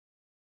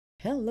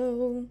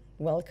Hello,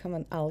 welcome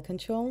on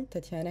alt.ctrl,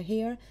 Tatiana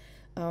here.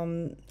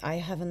 I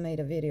haven't made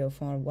a video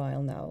for a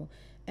while now,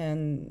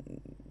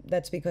 and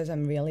that's because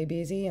I'm really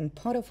busy, and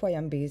part of why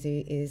I'm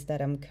busy is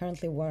that I'm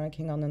currently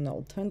working on an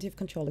alternative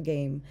controller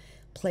game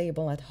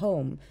playable at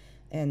home,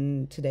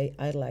 and today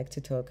I'd like to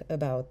talk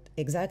about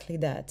exactly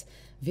that,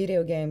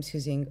 video games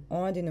using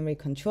ordinary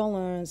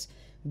controllers,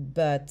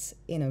 but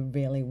in a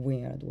really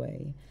weird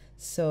way.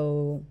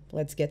 So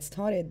let's get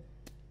started.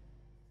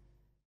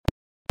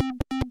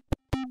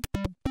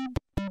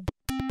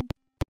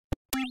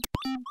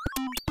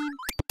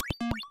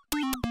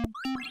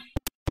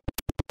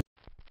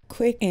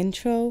 Quick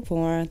intro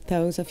for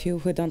those of you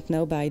who don't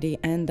know. By the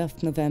end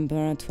of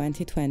November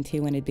 2020,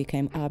 when it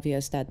became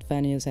obvious that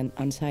venues and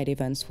on-site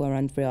events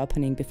weren't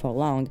reopening before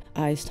long,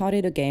 I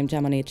started a game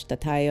jam on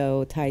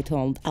alt.io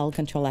titled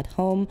alt.ctrl at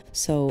home,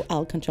 so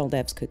alt.ctrl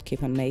devs could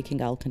keep on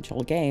making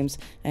alt.ctrl games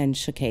and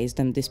showcase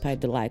them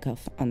despite the lack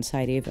of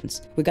on-site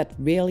events. We got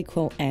really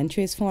cool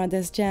entries for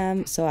this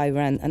jam, so I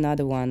ran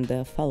another one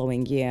the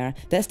following year,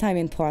 this time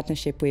in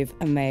partnership with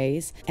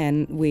Amaze,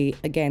 and we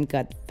again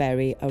got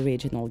very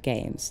original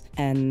games.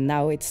 And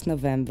now it's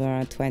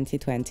November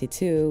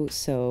 2022,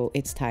 so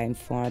it's time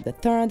for the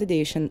third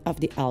edition of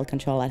the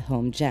alt.ctrl at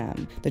home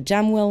jam. The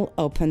jam will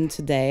open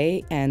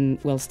today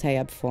and will stay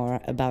up for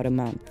about a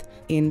month.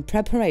 In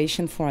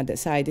preparation for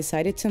this, I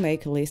decided to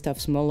make a list of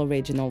small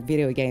original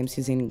video games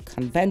using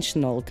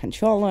conventional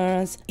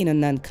controllers in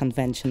an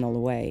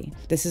unconventional way.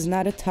 This is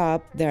not a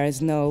top, there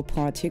is no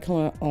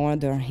particular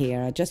order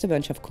here, just a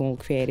bunch of cool,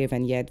 creative,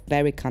 and yet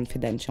very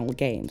confidential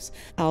games.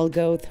 I'll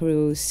go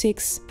through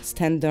 6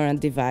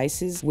 standard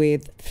devices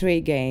with 3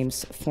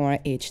 games for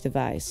each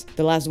device,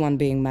 the last one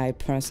being my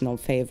personal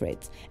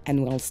favorite.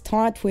 And we'll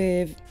start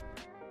with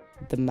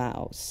the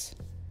mouse.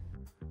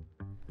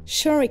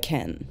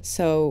 Shuriken.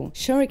 So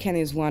Shuriken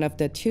is one of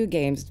the 2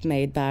 games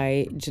made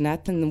by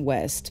Jonathan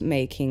West,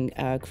 making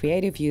a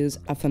creative use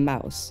of a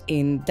mouse.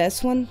 In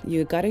this one,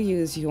 you gotta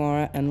use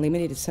your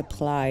unlimited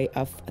supply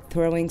of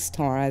throwing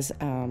stars,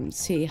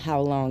 see how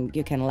long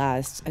you can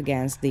last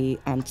against the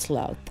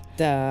onslaught.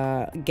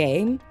 The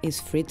game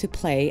is free to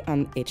play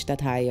on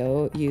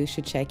itch.io, you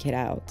should check it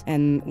out.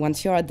 And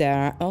once you're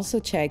there, also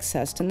check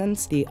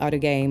Sustenance, the other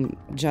game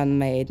John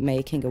made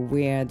making a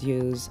weird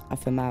use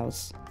of a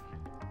mouse.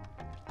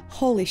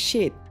 Holy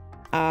shit!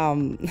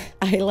 I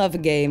love a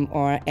game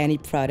or any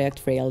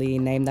product really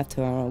named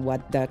after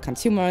what the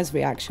consumer's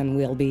reaction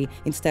will be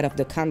instead of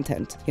the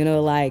content. You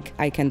know, like,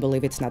 I can't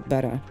believe it's not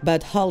butter.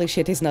 But holy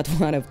shit is not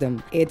one of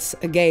them. It's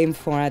a game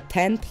for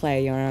 10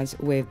 players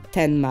with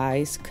 10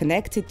 mice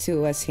connected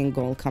to a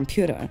single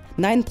computer.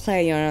 9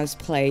 players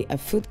play a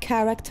food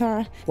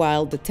character,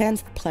 while the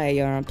 10th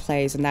player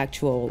plays an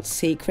actual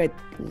secret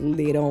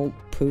little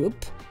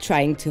poop,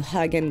 trying to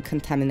hug and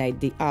contaminate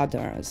the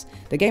others.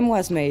 The game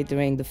was made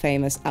during the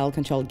famous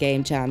alt.ctrl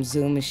game jam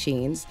Zoom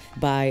machines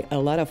by a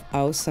lot of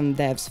awesome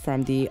devs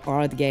from the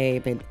art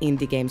game and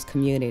indie games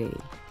community.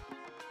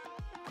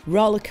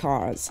 Roller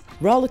Cars.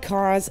 Roller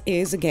Cars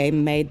is a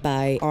game made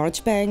by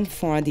Archbang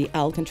for the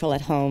alt.ctrl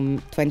at home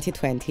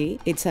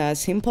 2020. It's a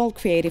simple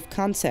creative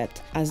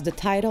concept. As the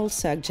title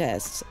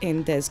suggests,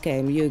 in this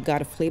game you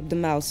gotta flip the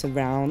mouse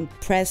around,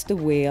 press the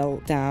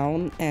wheel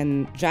down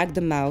and drag the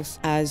mouse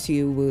as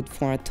you would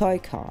for a toy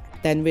car.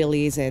 Then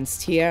release and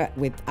steer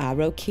with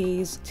arrow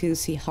keys to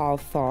see how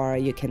far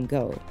you can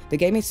go. The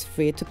game is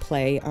free to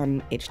play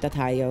on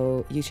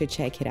itch.io, you should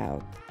check it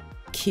out.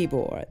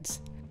 Keyboards.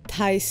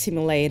 Tie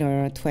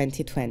Simulator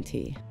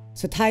 2020.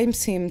 So Time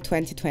Sim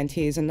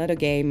 2020 is another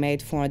game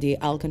made for the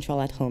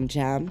alt.ctrl at home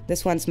jam.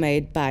 This one's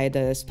made by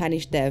the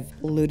Spanish dev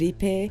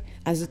Ludipe.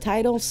 As the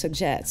title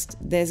suggests,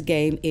 this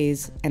game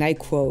is, and I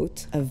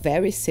quote, a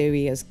very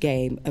serious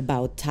game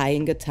about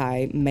tying a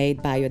tie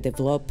made by a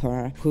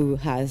developer who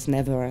has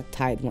never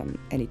tied one,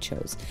 and it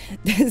shows.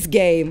 This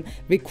game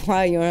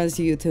requires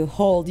you to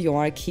hold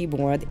your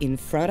keyboard in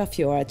front of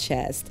your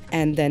chest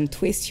and then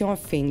twist your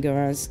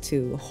fingers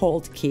to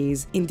hold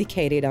keys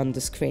indicated on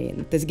the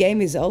screen. This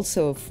game is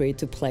also free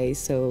to play,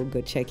 so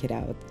go check it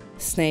out.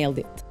 Snailed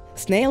It.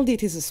 Snailed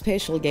It is a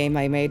special game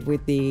I made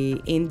with the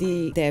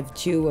indie dev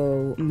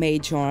duo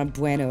Major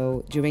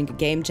Bueno during a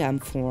game jam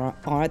for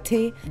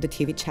Arte, the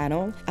TV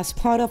channel, as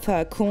part of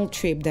a cool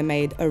trip they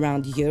made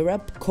around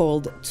Europe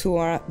called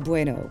Tour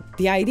Bueno.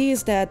 The idea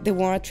is that they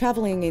were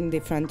traveling in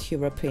different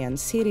European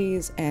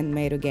cities and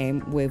made a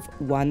game with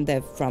one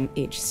dev from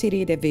each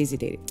city they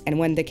visited. And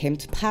when they came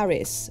to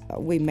Paris,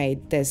 we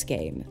made this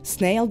game.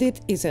 Snailed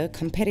It is a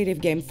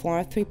competitive game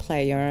for 3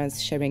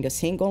 players sharing a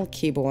single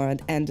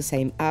keyboard and the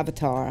same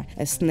avatar,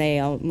 a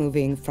snail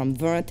moving from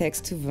vertex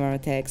to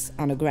vertex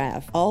on a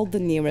graph. All the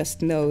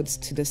nearest nodes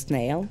to the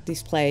snail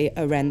display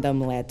a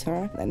random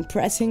letter, and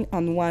pressing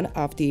on one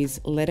of these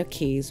letter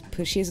keys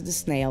pushes the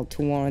snail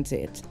towards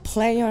it.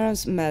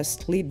 Players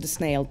must lead the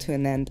snail to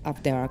an end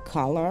of their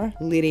color,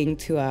 leading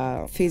to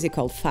a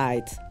physical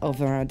fight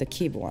over the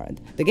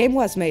keyboard. The game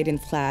was made in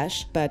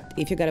Flash, but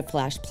if you got a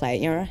Flash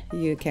player,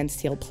 you can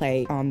still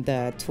play on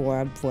the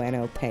Tour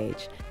Bueno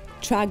page.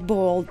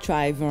 Trackball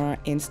driver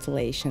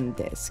installation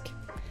disk.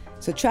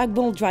 So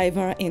Trackball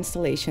Driver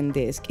Installation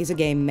Disc is a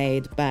game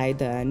made by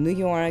the New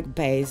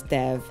York-based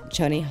dev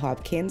Johnny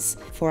Hopkins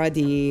for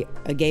the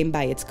A Game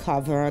by Its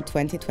Cover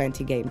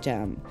 2020 Game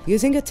Jam.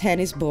 Using a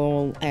tennis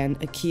ball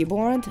and a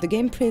keyboard, the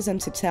game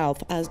presents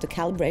itself as the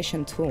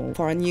calibration tool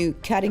for a new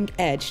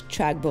cutting-edge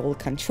trackball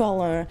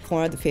controller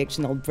for the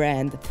fictional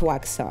brand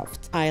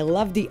Thwacksoft. I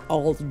love the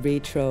old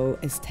retro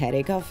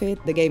aesthetic of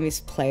it. The game is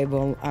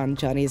playable on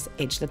Johnny's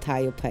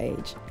alt.ctrl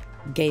page.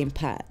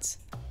 Gamepad.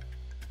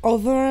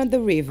 Over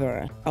the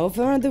River.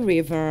 Over the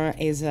River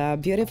is a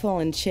beautiful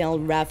and chill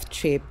raft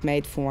trip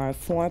made for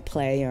 4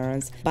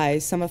 players by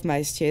some of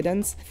my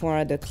students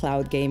for the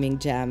Cloud Gaming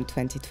Jam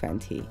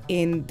 2020.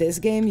 In this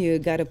game, you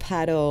gotta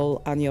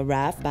paddle on your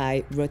raft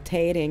by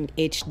rotating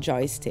each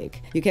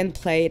joystick. You can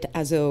play it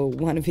as a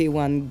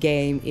 1v1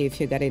 game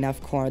if you got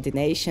enough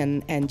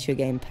coordination and 2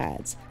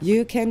 gamepads.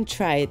 You can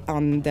try it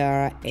on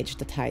their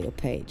alt.ctrl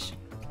page.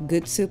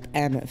 Good Soup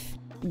MF.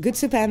 Good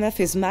Soup MF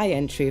is my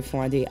entry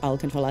for the All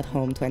Control at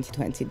Home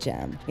 2020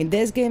 Jam. In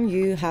this game,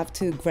 you have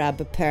to grab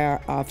a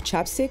pair of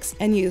chopsticks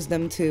and use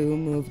them to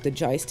move the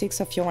joysticks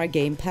of your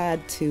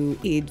gamepad to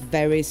eat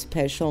very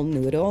special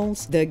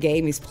noodles. The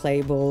game is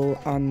playable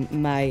on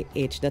my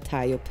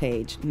alt.ctrl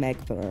page,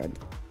 Macbird.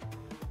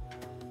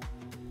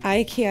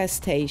 IKEA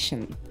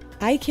Station.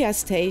 IKEA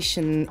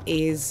Station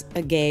is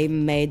a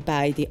game made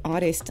by the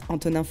artist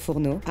Antonin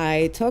Fourneau.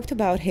 I talked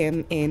about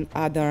him in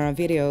other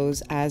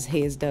videos as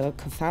he is the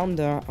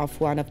co-founder of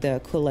one of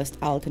the coolest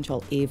All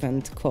Control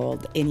events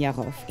called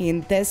Inyarov.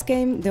 In this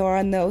game, there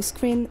are no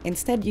screen.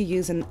 Instead, you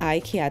use an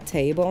IKEA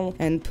table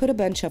and put a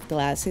bunch of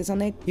glasses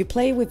on it. You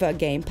play with a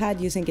gamepad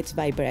using its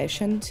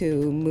vibration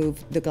to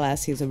move the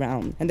glasses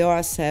around. And there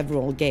are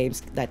several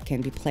games that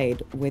can be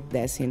played with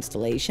this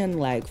installation,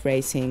 like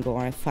racing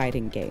or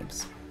fighting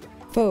games.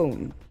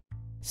 Phone.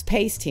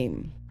 Space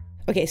Team.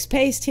 Okay,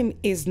 Space Team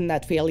is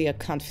not really a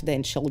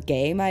confidential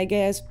game, I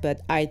guess,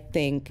 but I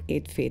think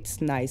it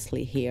fits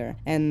nicely here.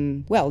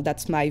 And, well,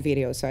 that's my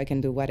video, so I can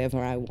do whatever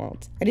I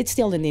want. And it's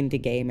still an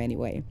indie game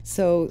anyway.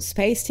 So,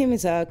 Space Team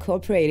is a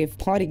cooperative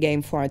party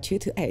game for 2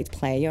 to 8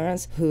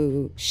 players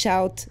who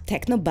shout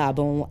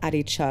technobabble at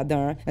each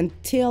other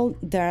until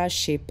their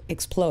ship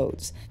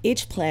explodes.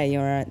 Each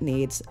player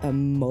needs a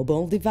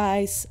mobile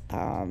device,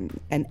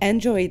 and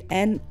Android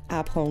and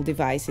Apple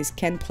devices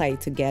can play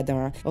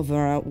together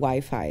over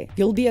Wi-Fi.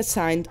 You'll be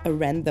assigned a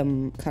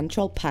random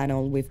control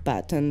panel with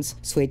buttons,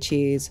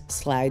 switches,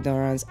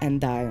 sliders,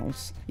 and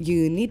dials.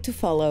 You need to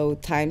follow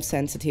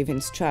time-sensitive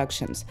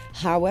instructions.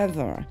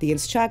 However, the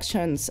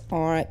instructions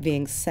are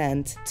being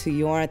sent to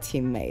your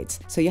teammates,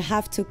 so you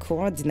have to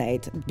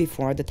coordinate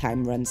before the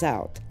time runs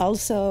out.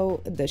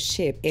 Also, the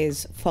ship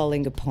is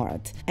falling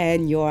apart,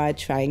 and you are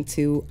trying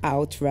to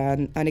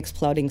outrun an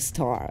exploding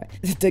star.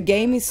 The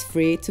game is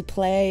free to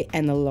play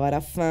and a lot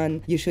of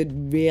fun. You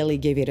should really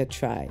give it a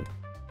try.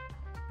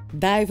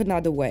 Dive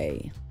Another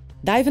Way.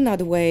 Dive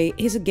Another Way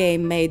is a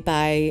game made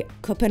by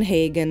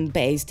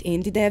Copenhagen-based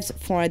indie devs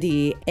for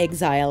the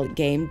Exile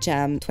Game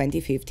Jam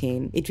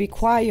 2015. It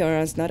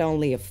requires not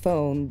only a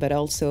phone, but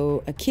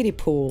also a kiddie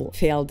pool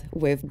filled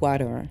with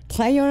water.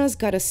 Players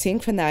gotta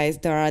synchronize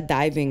their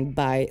diving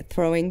by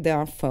throwing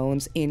their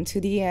phones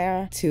into the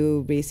air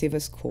to receive a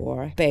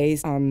score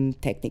based on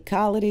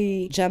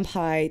technicality, jump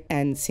height,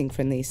 and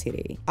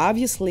synchronicity.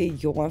 Obviously,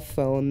 your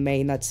phone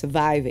may not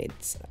survive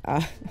it,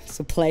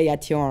 so play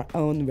at your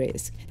own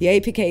risk. The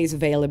APK is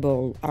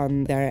available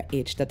on their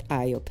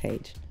itch.io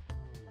page.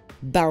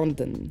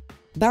 Bounden.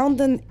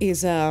 Bounden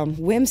is a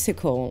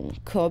whimsical,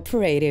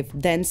 cooperative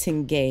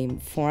dancing game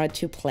for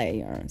 2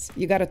 players.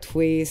 You gotta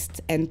twist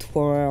and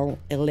twirl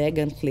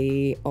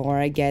elegantly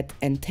or get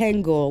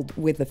entangled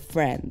with a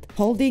friend.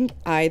 Holding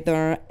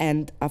either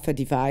end of a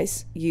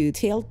device, you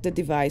tilt the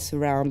device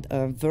around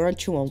a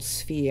virtual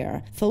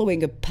sphere,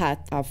 following a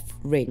path of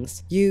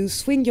rings. You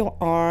swing your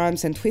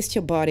arms and twist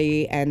your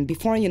body, and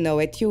before you know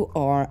it, you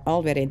are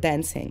already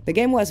dancing. The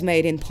game was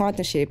made in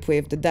partnership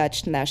with the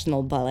Dutch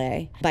National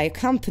Ballet by a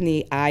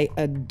company I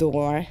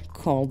adore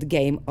called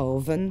Game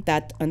Oven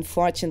that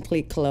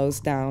unfortunately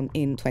closed down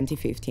in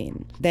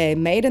 2015. They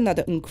made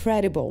another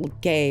incredible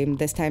game,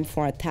 this time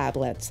for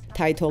tablets,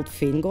 titled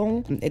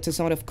Fingal. It's a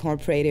sort of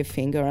cooperative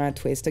finger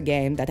twister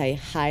game that I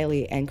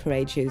highly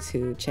encourage you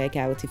to check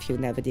out if you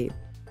never did.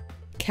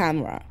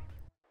 Camera.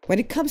 When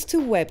it comes to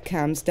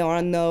webcams, there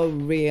are no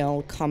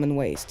real common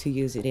ways to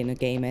use it in a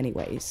game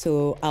anyway,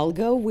 so I'll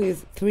go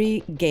with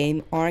 3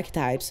 game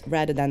archetypes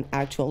rather than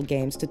actual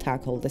games to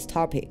tackle this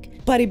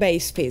topic.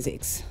 Body-based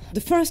physics. The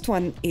first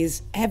one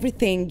is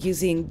everything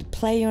using the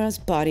player's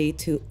body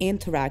to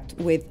interact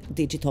with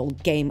digital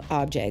game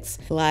objects,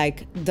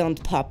 like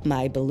Don't Pop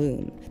My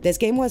Balloon. This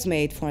game was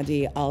made for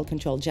the All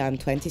Control Jam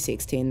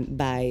 2016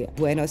 by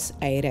Buenos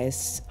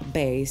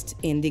Aires-based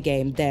indie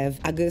game dev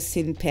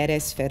Agustin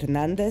Perez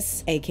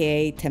Fernandez, aka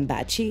aka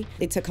Tenbachi.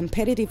 It's a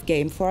competitive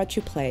game for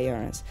 2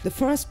 players. The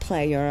first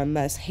player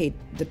must hit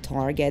the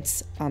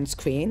targets on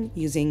screen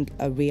using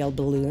a real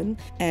balloon,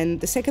 and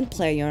the second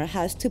player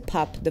has to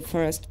pop the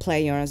first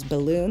player's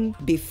balloon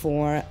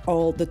before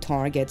all the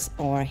targets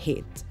are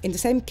hit. In the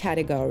same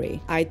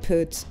category, I'd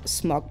put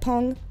Smog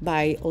Pong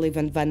by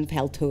Leven van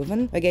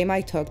Veldhoven, a game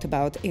I talked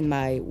about in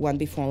my one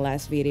before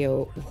last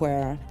video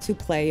where 2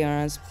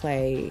 players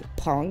play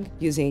Pong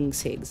using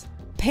SIGs.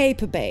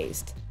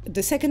 Paper-based.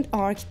 The second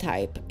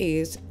archetype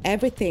is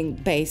everything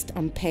based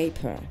on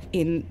paper.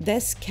 In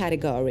this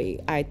category,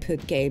 I'd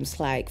put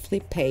games like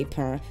Flip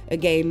Paper, a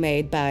game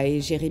made by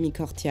Jérémy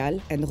Cortial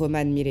and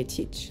Roman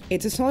Miletic.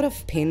 It's a sort of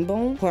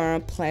pinball where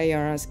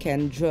players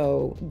can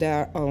draw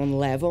their own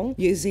level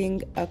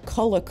using a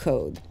color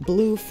code: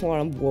 blue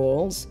for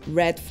walls,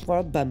 red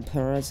for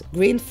bumpers,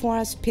 green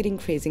for speed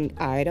increasing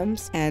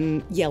items,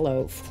 and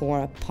yellow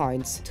for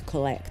points to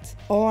collect.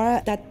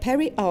 Or that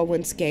Perry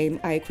Owens game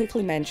I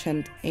quickly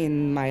mentioned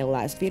in my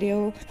last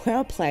video,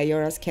 where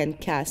players can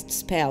cast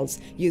spells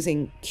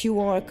using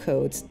QR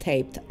codes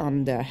taped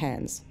on their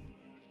hands.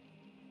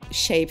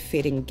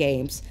 Shape-fitting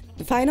games.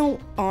 The final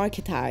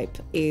archetype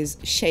is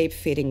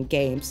shape-fitting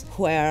games,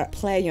 where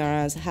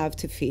players have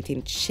to fit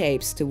in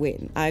shapes to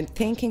win. I'm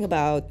thinking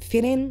about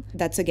Fit In,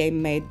 that's a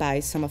game made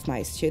by some of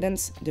my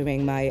students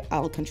during my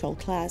alt.ctrl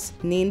class,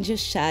 Ninja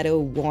Shadow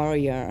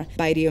Warrior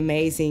by the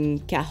amazing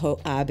Kaho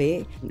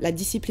Abe, La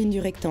Discipline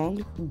du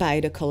Rectangle by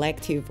the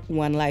collective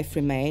One Life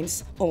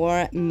Remains,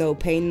 or No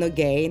Pain No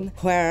Gain,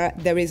 where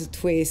there is a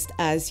twist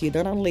as you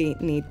don't only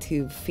need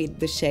to fit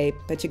the shape,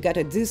 but you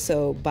gotta do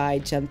so by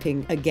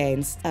jumping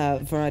against a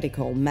vertical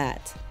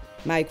mat.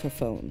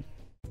 Microphone.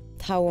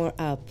 Tower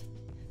Up.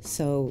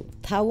 So,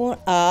 Tower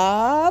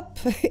Up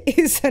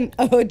is an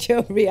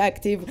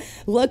audio-reactive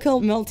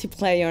local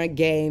multiplayer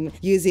game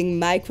using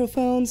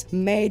microphones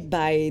made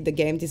by the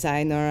game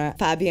designer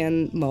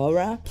Fabian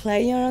Mora.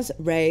 Players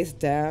raise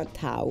their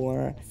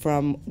tower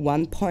from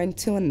one point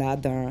to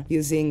another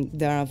using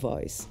their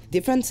voice.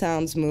 Different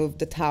sounds move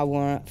the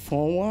tower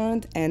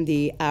forward, and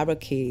the arrow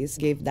keys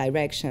give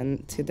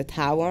direction to the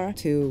tower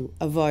to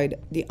avoid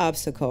the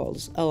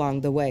obstacles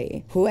along the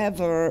way.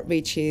 Whoever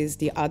reaches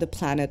the other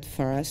planet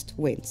first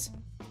wins.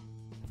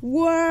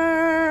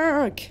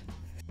 Work!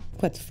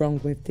 What's wrong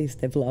with these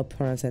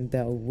developers and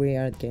their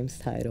weird games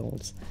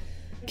titles?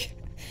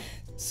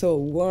 So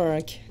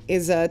Work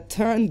is a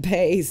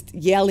turn-based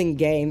yelling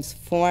games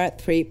for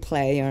 3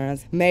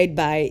 players made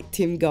by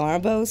Tim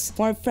Garbos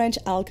for a French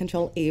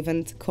alt.ctrl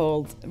event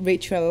called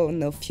Retro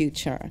No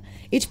Future.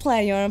 Each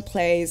player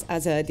plays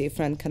as a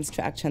different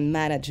construction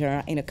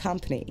manager in a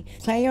company.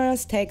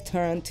 Players take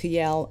turns to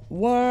yell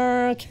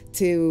 "work"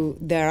 to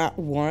their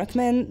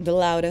workmen the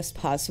loudest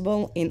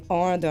possible in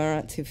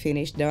order to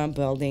finish their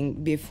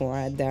building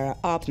before their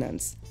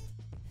opponents.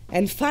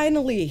 And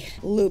finally,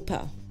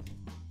 Lupa.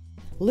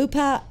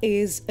 Lupa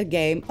is a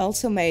game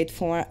also made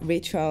for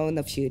Retro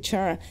No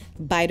Future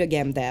by the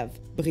game dev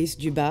Brice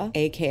Dubas,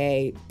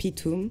 aka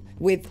Pitoum,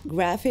 with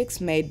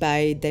graphics made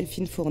by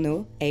Delphine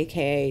Fourneau,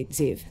 aka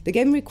Ziv. The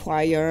game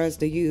requires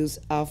the use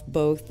of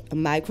both a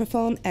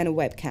microphone and a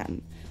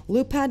webcam.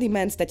 Lupa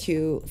demands that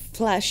you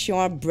flash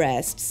your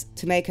breasts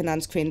to make an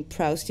on-screen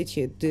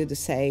prostitute do the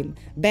same,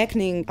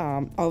 beckoning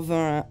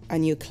over a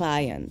new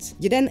client.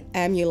 You then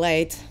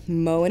emulate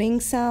moaning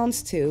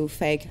sounds to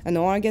fake an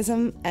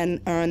orgasm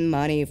and earn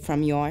money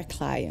from your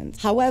client.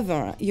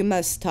 However, you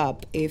must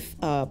stop if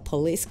a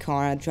police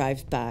car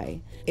drives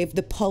by. If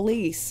the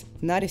police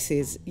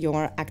notices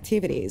your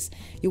activities,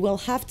 you will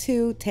have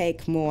to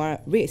take more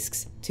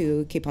risks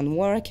to keep on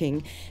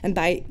working, and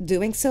by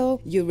doing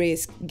so, you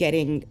risk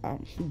getting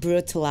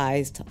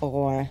brutalized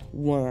or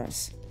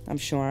worse. I'm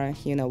sure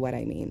you know what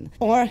I mean.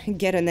 Or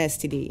get an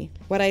STD.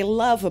 What I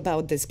love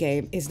about this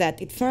game is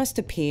that it first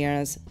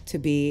appears to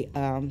be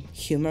a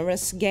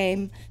humorous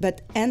game,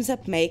 but ends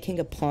up making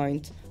a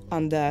point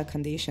on the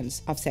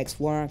conditions of sex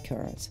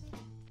workers.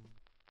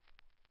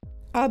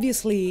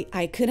 Obviously,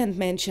 I couldn't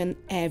mention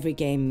every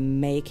game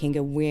making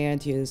a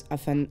weird use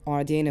of an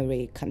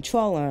ordinary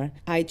controller.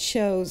 I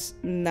chose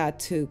not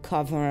to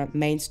cover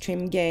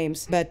mainstream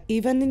games, but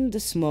even in the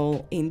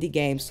small indie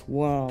games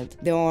world,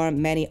 there are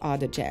many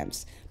other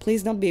gems.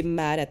 Please don't be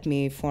mad at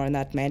me for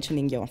not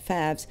mentioning your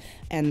faves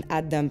and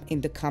add them in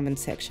the comment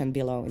section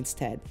below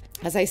instead.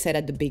 As I said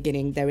at the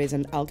beginning, there is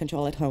an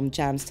alt.ctrl at home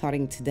jam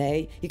starting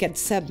today. You can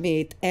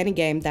submit any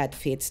game that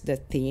fits the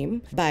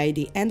theme. By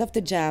the end of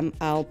the jam,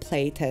 I'll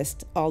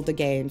playtest all the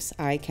games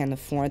I can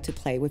afford to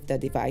play with the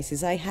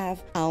devices I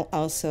have. I'll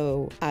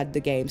also add the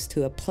games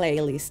to a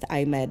playlist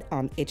I made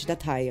on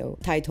itch.io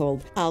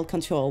titled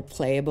alt.ctrl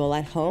Playable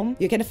at Home.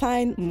 You can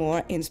find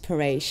more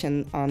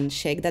inspiration on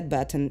Shake That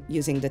Button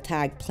using the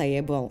tag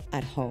Playable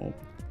at Home.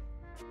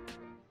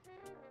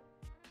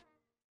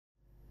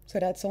 So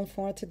that's all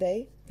for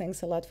today.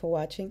 Thanks a lot for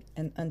watching,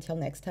 and until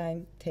next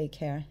time, take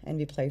care and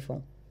be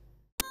playful.